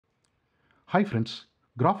Hi friends,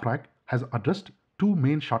 GraphRAG has addressed two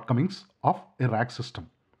main shortcomings of a RAG system.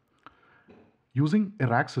 Using a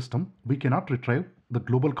RAG system, we cannot retrieve the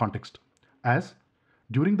global context, as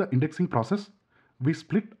during the indexing process, we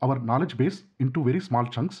split our knowledge base into very small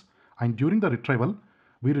chunks, and during the retrieval,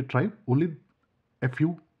 we retrieve only a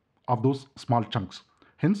few of those small chunks.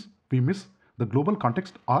 Hence, we miss the global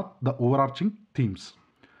context or the overarching themes.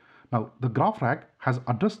 Now, the GraphRAG has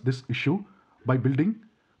addressed this issue by building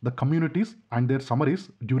the communities and their summaries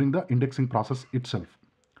during the indexing process itself.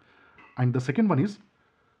 And the second one is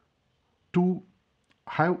to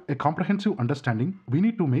have a comprehensive understanding, we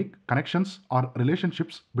need to make connections or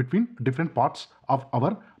relationships between different parts of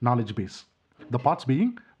our knowledge base. The parts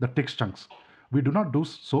being the text chunks. We do not do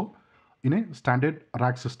so in a standard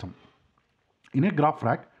RAG system. In a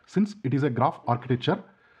GraphRAG, since it is a graph architecture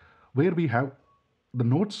where we have the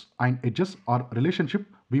nodes and edges or relationship,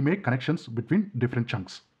 we make connections between different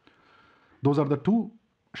chunks. Those are the two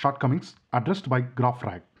shortcomings addressed by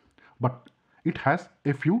GraphRAG, but it has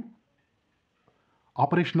a few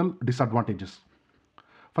operational disadvantages.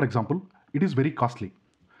 For example, it is very costly.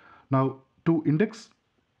 Now, to index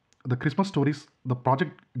the Christmas stories, the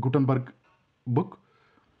Project Gutenberg book,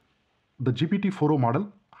 the GPT-4o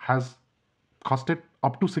model has costed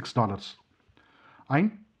up to $6.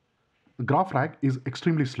 And GraphRAG is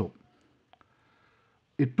extremely slow.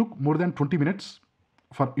 It took more than 20 minutes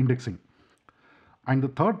for indexing. And the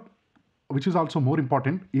third, which is also more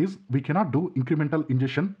important, is we cannot do incremental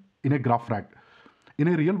ingestion in a GraphRAG. In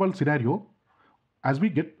a real world scenario, as we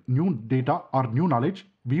get new data or new knowledge,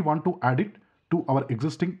 we want to add it to our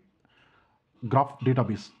existing graph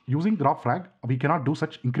database. Using GraphRAG, we cannot do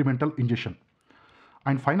such incremental ingestion.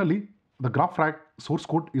 And finally, the GraphRAG source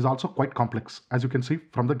code is also quite complex, as you can see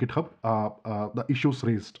from the GitHub, the issues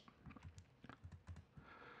raised.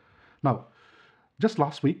 Now, just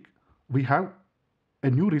last week, we have a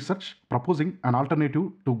new research proposing an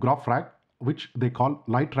alternative to GraphRAG, which they call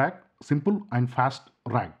LightRAG, simple and fast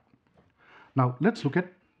RAG. Now, let's look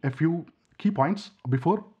at a few key points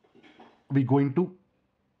before we go into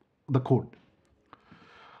the code.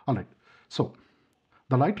 All right, so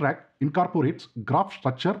the LightRAG incorporates graph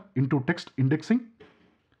structure into text indexing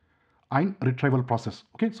and retrieval process.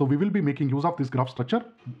 Okay, so we will be making use of this graph structure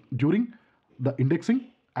during the indexing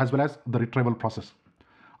as well as the retrieval process.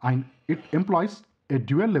 And it employs a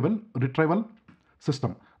dual level retrieval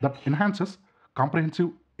system that enhances comprehensive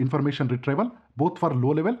information retrieval both for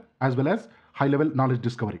low level as well as high level knowledge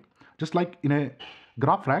discovery. Just like in a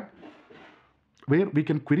GraphRAG, where we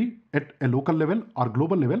can query at a local level or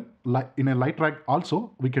global level, like in a LightRAG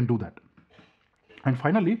also we can do that. And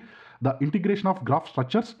finally, the integration of graph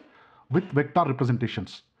structures with vector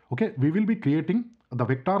representations. Okay, we will be creating the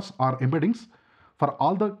vectors or embeddings for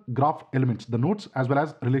all the graph elements, the nodes as well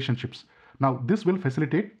as relationships. Now, this will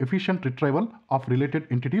facilitate efficient retrieval of related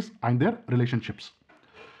entities and their relationships.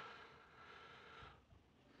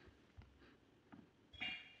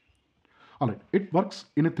 All right, it works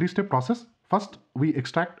in a three-step process. First, we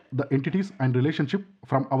extract the entities and relationship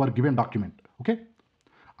from our given document, okay?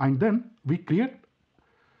 And then we create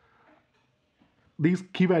these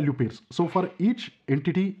key value pairs. So for each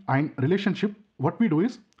entity and relationship, what we do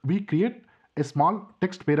is we create a small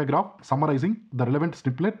text paragraph summarizing the relevant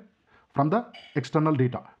snippet from the external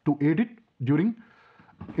data to aid it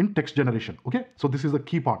in text generation, okay? So this is the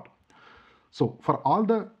key part. So for all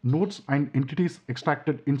the nodes and entities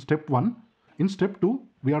extracted in step 1, in step 2,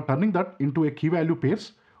 we are turning that into a key value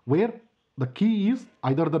pairs where the key is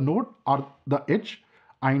either the node or the edge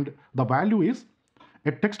and the value is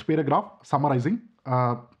a text paragraph summarizing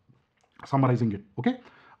it, okay?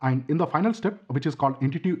 And in the final step, which is called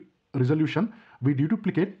entity resolution, we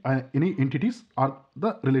deduplicate any entities or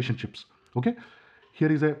the relationships, okay? Here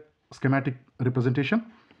is a schematic representation.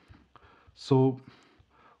 So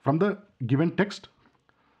from the given text,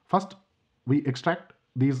 first we extract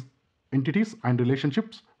these entities and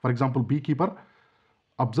relationships. For example, beekeeper,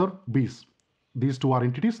 observe bees. These two are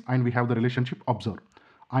entities and we have the relationship observe.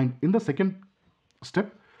 And in the second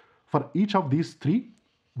step, for each of these three,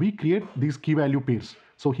 we create these key value pairs.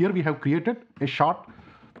 So here we have created a short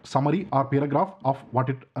summary or paragraph of what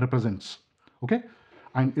it represents, okay?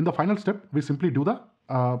 And in the final step, we simply do the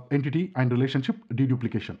entity and relationship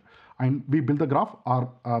deduplication and we build the graph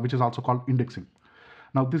or which is also called indexing.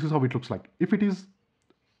 Now this is how it looks like. If it is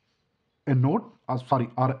a node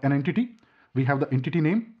or an entity, we have the entity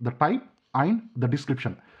name, the type and the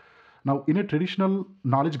description. Now in a traditional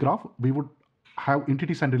knowledge graph, we would have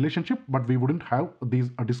entities and relationship, but we wouldn't have these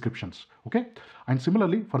descriptions, okay? And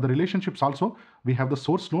similarly for the relationships also, we have the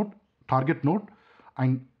source node, target node,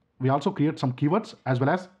 and we also create some keywords as well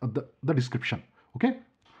as the description. Okay,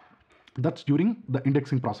 that's during the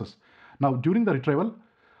indexing process. Now during the retrieval,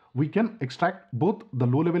 we can extract both the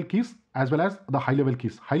low level keys as well as the high level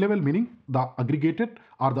keys. High level meaning the aggregated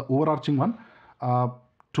or the overarching one,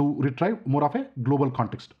 to retrieve more of a global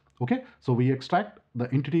context. Okay, so we extract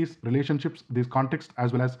the entities, relationships, these context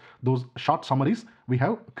as well as those short summaries we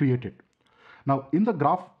have created. Now in the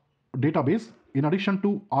graph database, in addition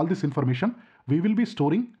to all this information, we will be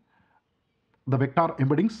storing the vector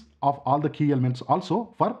embeddings of all the key elements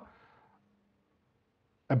also for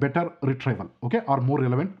a better retrieval, okay, or more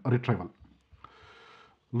relevant retrieval,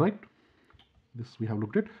 right? This we have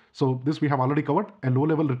looked at. So this we have already covered, a low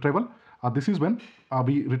level retrieval. This is when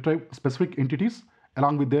we retrieve specific entities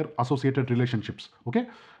along with their associated relationships. Okay,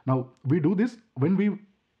 now we do this when we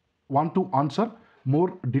want to answer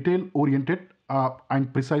more detail oriented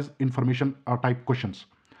and precise information type questions.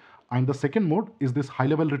 And the second mode is this high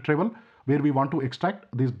level retrieval, where we want to extract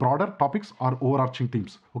these broader topics or overarching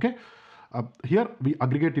themes. Okay, here we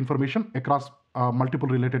aggregate information across multiple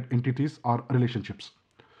related entities or relationships.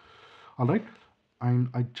 All right, and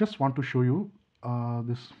I just want to show you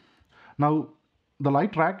this. Now the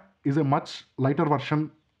LightRAG is a much lighter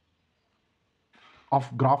version of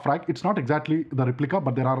GraphRAG. It's not exactly the replica,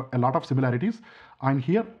 but there are a lot of similarities. And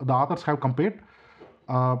here the authors have compared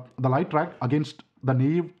the LightRAG against the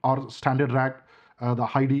naive or standard RAG, the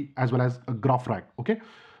Heidi as well as GraphRAG. Okay,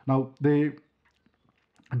 now they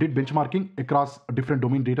did benchmarking across different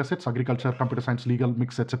domain data sets, agriculture, computer science, legal,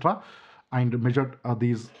 mix, etc., and measured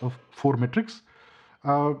these 4 metrics.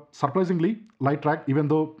 Surprisingly, LightRAG, even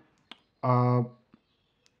though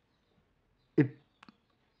it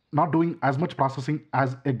not doing as much processing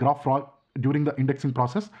as a GraphRAG during the indexing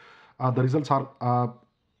process, the results are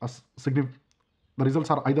the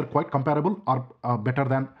results are either quite comparable or better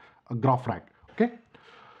than GraphRAG. Okay,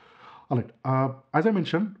 all right. As I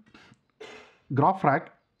mentioned, GraphRAG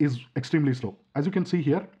is extremely slow. As you can see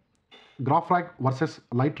here, GraphRAG versus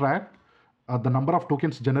LightRAG, the number of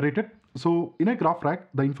tokens generated. So in a GraphRAG,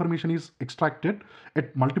 the information is extracted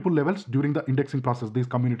at multiple levels during the indexing process. These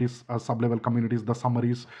communities, sub-level communities, the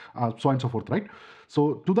summaries, so on and so forth, right?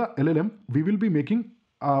 So to the LLM, we will be making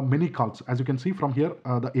many calls, as you can see from here,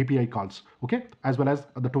 the API calls, okay, as well as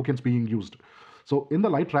the tokens being used. So in the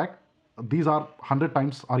LightRAG, these are 100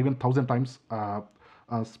 times or even 1000 times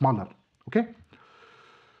smaller, okay?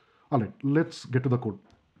 All right, let's get to the code.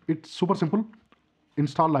 It's super simple.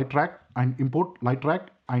 Install LightRAG and import LightRAG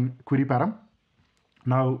and query param.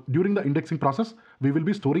 Now, during the indexing process, we will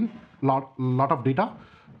be storing lot of data,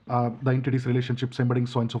 the entities, relationships, embeddings,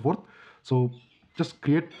 so on and so forth. So just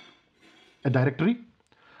create a directory,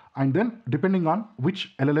 and then depending on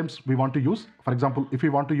which LLMs we want to use, for example, if we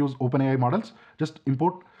want to use OpenAI models, just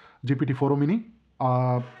import GPT-4o mini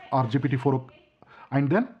or GPT-4o, and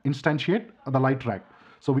then instantiate the LightRAG.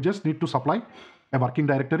 So we just need to supply a working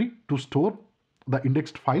directory to store the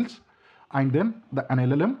indexed files, and then an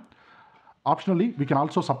LLM. Optionally, we can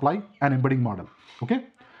also supply an embedding model. Okay.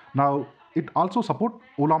 Now it also support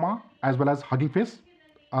Ollama as well as Hugging Face.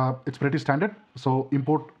 It's pretty standard. So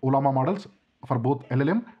import Ollama models for both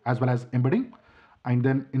LLM as well as embedding, and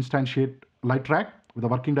then instantiate LightRAG with the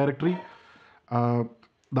working directory, the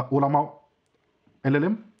Ollama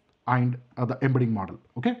LLM, and the embedding model.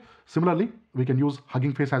 Okay. Similarly, we can use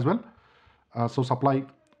Hugging Face as well. So supply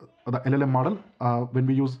the LLM model. When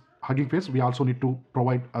we use Hugging Face, we also need to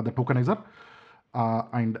provide the tokenizer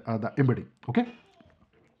and the embedding. Okay.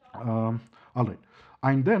 All right.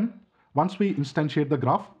 And then once we instantiate the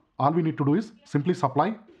graph, all we need to do is simply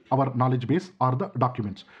supply our knowledge base or the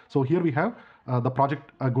documents. So here we have the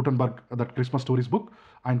project Gutenberg, that Christmas stories book,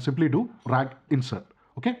 and simply do RAG insert.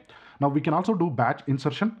 Okay. Now we can also do batch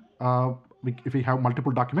insertion if we have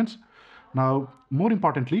multiple documents. Now, more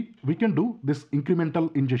importantly, we can do this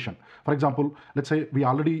incremental ingestion. For example, let's say we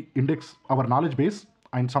already index our knowledge base,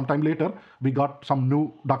 and sometime later we got some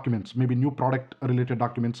new documents, maybe new product related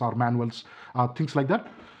documents or manuals, things like that.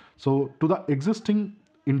 So to the existing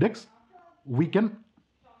index, we can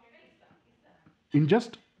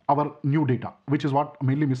ingest our new data, which is what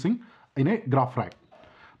mainly missing in a GraphRAG.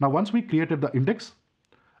 Now, once we created the index,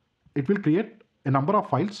 it will create a number of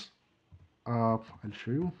files. I'll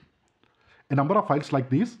show you a number of files like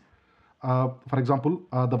these. For example,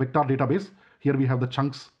 the vector database. Here we have the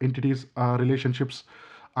chunks, entities, relationships,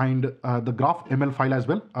 and the graphml file as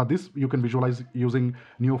well. This you can visualize using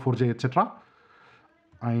Neo4j, etc.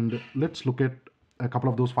 And let's look at a couple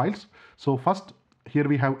of those files. So first, here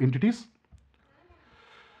we have entities.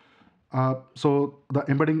 So the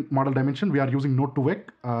embedding model dimension, we are using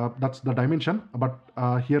node2vec. That's the dimension. But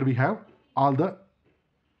here we have all the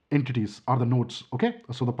entities or the nodes. Okay,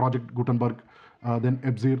 so the project Gutenberg, then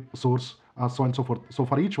Ebzir source, so on and so forth. So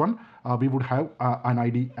for each one, we would have an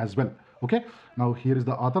ID as well. Okay, now here is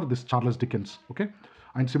the author, this Charles Dickens. Okay,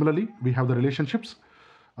 and similarly we have the relationships.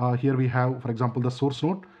 Here we have, for example, the source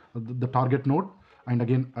node, the target node, and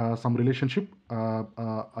again some relationship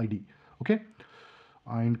ID. Okay,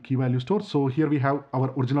 and key value store. So here we have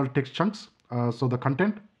our original text chunks. So the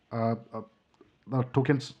content, the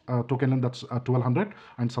tokens, token length, that's 1200,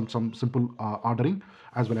 and some simple ordering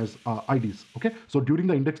as well as IDs. Okay, so during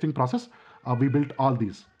the indexing process, we built all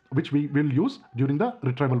these, which we will use during the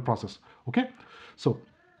retrieval process. Okay, so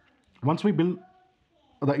once we build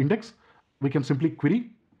the index, we can simply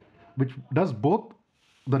query, which does both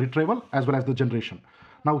the retrieval as well as the generation.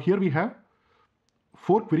 Now here we have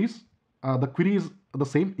 4 queries. The query is the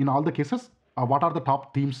same in all the cases. What are the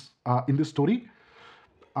top themes in this story,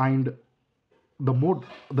 and the mode,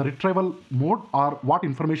 the retrieval mode, or what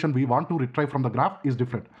information we want to retrieve from the graph is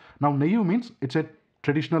different. Now naive means it's a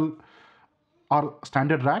traditional or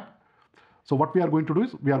standard RAG. So what we are going to do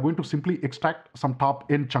is we are going to simply extract some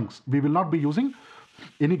top n chunks. We will not be using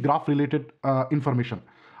any graph related information.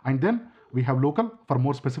 And then we have local for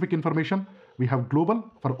more specific information. We have global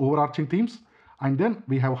for overarching themes. And then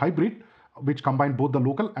we have hybrid, which combine both the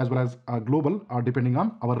local as well as global depending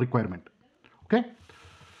on our requirement. Okay.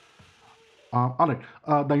 All right.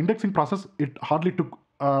 The indexing process, it hardly took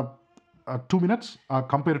 2 minutes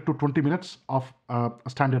compared to 20 minutes of a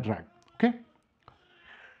standard RAG. Okay.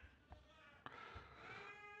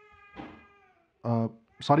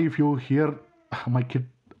 Sorry if you hear my kid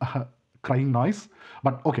crying noise,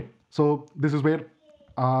 but okay. So this is where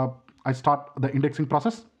I start the indexing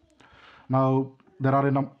process. Now there are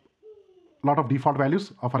a lot of default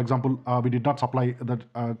values. For example, we did not supply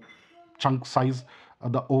the chunk size,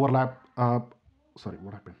 the overlap. Sorry,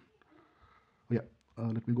 what happened? Yeah,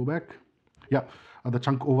 let me go back. Yeah, the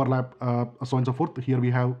chunk overlap, so on and so forth. Here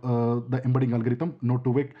we have the embedding algorithm, node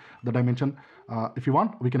to wake, the dimension. If you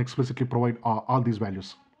want, we can explicitly provide all these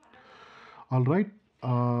values. All right.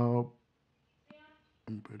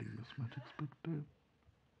 Embedding mismatch expected.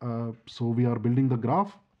 So we are building the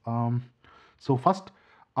graph. So first,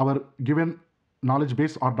 our given knowledge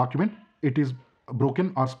base or document, it is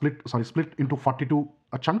broken or split into 42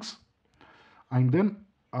 chunks. And then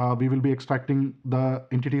we will be extracting the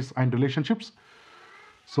entities and relationships.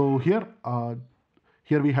 So here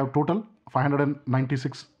we have total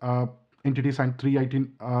 596 entities and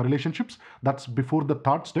 318 relationships. That's before the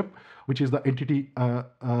third step, which is the entity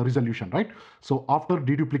resolution, right? So after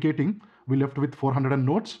deduplicating, we left with 400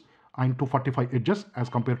 nodes and 245 edges as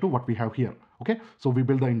compared to what we have here. Okay, so we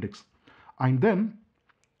build the index, and then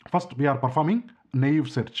first we are performing naive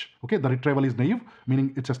search. Okay, the retrieval is naive,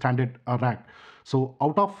 meaning it's a standard RAG. So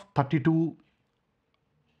out of 39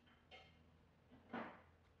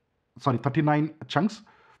 chunks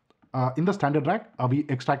in the standard RAG, we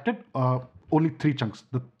extracted only 3 chunks,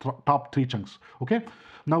 the top 3 chunks. Okay,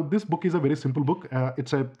 now this book is a very simple book.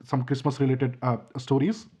 It's some Christmas related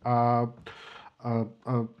stories.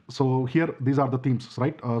 So here these are the themes,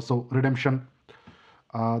 right? So redemption,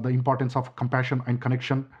 the importance of compassion and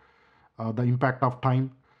connection, the impact of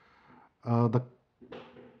time, the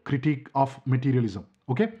critique of materialism.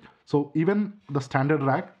 Okay, so even the standard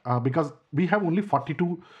RAG, because we have only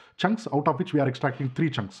 42 chunks, out of which we are extracting 3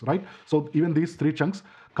 chunks, right? So even these 3 chunks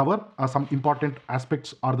cover some important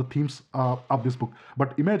aspects or the themes of this book.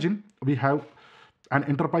 But imagine we have an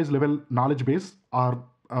enterprise level knowledge base or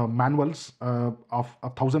manuals of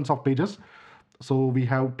thousands of pages. So we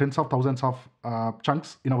have tens of thousands of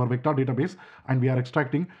chunks in our vector database, and we are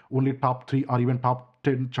extracting only top 3 or even top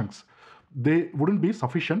 10 chunks. They wouldn't be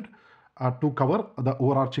sufficient to cover the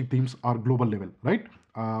overarching themes or global level, right?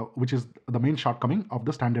 Which is the main shortcoming of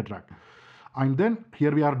the standard RAG. And then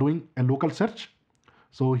here we are doing a local search.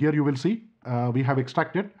 So here you will see we have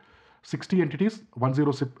extracted 60 entities,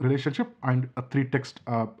 10 SIP relationship, and 3 text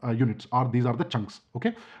units, or these are the chunks.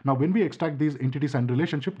 Okay. Now, when we extract these entities and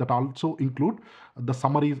relationship, that also include the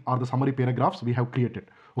summaries or the summary paragraphs we have created.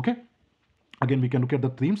 Okay. Again, we can look at the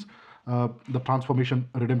themes, the transformation,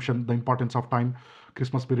 redemption, the importance of time,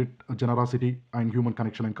 Christmas spirit, generosity, and human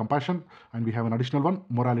connection and compassion. And we have an additional one,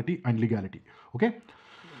 morality and legality. Okay.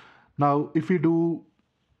 Now, if we do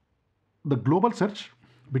the global search,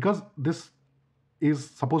 because this is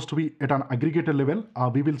supposed to be at an aggregated level,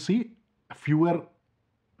 we will see fewer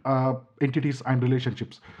entities and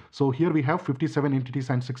relationships. So here we have 57 entities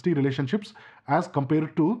and 60 relationships as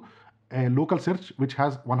compared to a local search which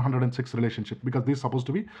has 106 relationships, because these are supposed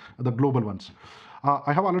to be the global ones.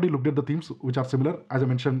 I have already looked at the themes which are similar. As I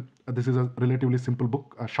mentioned, this is a relatively simple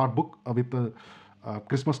book, a short book with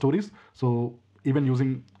Christmas stories. So even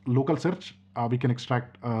using local search, we can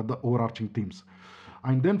extract the overarching themes.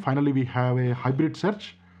 And then finally, we have a hybrid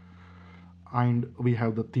search, and we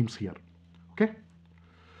have the themes here. Okay.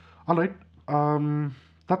 All right.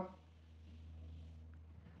 That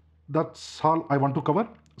that's all I want to cover.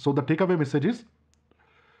 So the takeaway message is,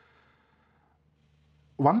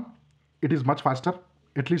 one, it is much faster,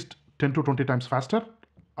 at least 10 to 20 times faster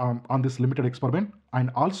on this limited experiment. And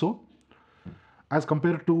also, as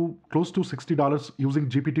compared to close to $60 using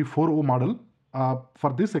GPT-4o model,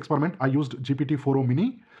 for this experiment, I used GPT-4o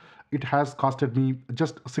mini. It has costed me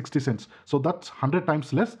just 60 cents. So that's 100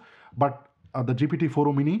 times less, but the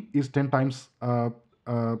GPT-4o mini is 10 times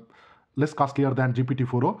less costlier than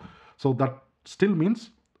GPT-4o. So that still means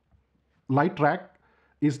LightRAG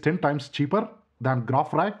is 10 times cheaper than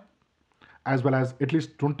GraphRAG, as well as at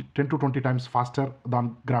least 10 to 20 times faster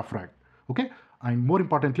than GraphRAG. Okay, and more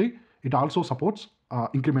importantly, it also supports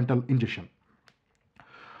incremental ingestion.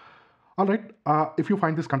 All right, if you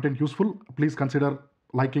find this content useful, please consider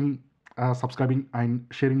liking, subscribing, and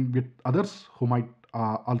sharing with others who might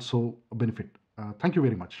also benefit. Thank you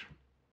very much.